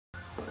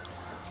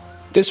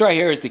This right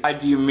here is the side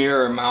view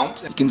mirror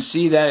mount. You can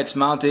see that it's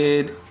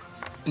mounted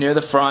near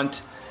the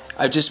front.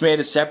 I've just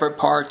made a separate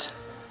part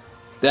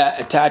that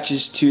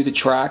attaches to the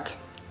track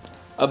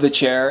of the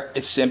chair.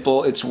 It's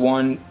simple. It's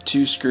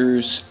 1-2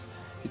 screws.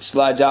 It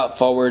slides out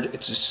forward.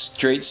 It's a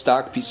straight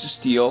stock piece of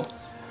steel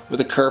with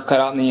a curve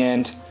cut out in the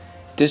end.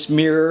 This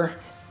mirror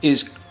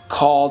is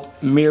called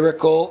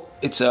Miracle.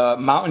 It's a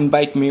mountain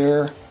bike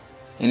mirror,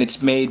 and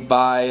it's made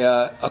by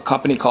a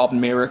company called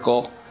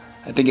Miracle.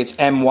 I think it's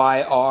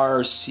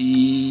MYRCKLE,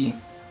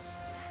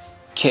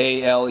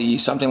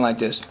 something like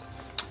this.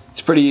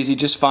 It's pretty easy.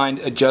 Just find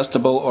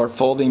adjustable or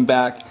folding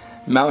back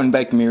mountain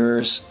bike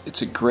mirrors.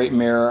 It's a great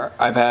mirror.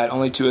 I've had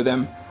only 2 of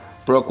them.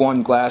 Broke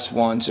one, glass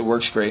once. It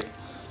works great.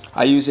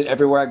 I use it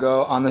everywhere I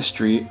go on the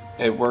street.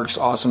 It works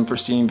awesome for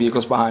seeing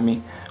vehicles behind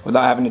me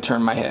without having to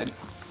turn my head.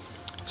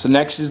 So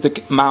next is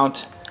the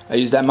mount. I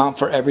use that mount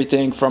for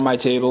everything from my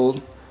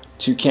table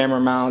to camera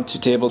mount to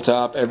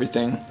tabletop,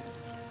 everything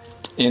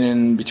in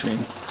and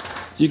between.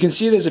 You can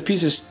see there's a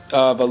piece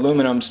of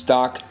aluminum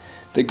stock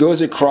that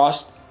goes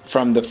across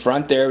from the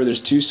front there where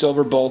there's 2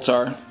 silver bolts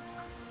are,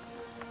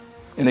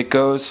 and it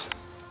goes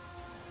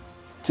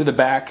to the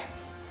back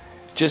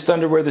just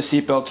under where the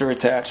seat belts are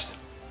attached.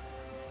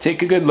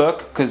 Take a good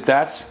look, because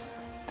that's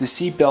the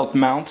seat belt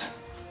mount.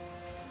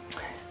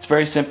 It's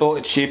very simple.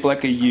 It's shaped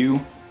like a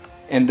U,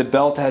 and the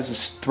belt has a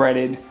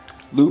threaded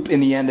loop in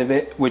the end of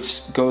it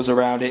which goes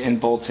around it and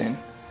bolts in.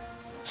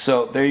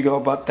 So there you go,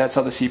 but that's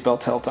how the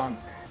seatbelt's held on.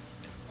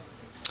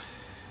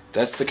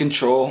 That's the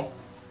control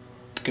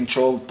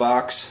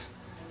box.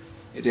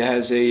 It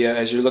has a,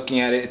 as you're looking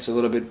at it, it's a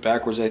little bit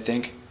backwards, I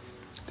think.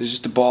 There's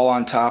just a ball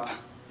on top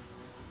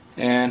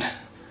and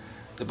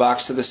the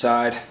box to the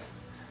side.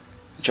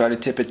 I try to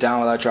tip it down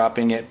without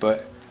dropping it,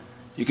 but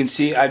you can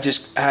see I've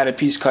just had a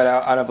piece cut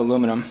out of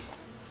aluminum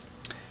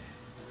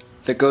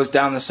that goes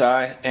down the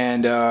side,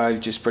 and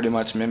just pretty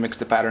much mimics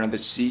the pattern of the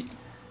seat,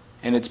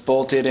 and it's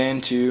bolted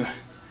into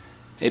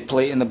a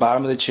plate in the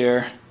bottom of the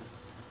chair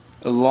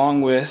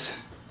along with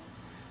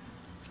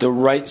the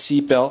right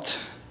seat belt.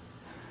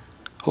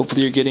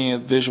 Hopefully you're getting a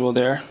visual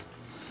there,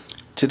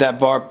 to that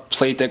bar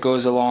plate that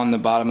goes along the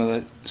bottom of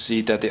the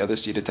seat that the other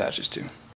seat attaches to.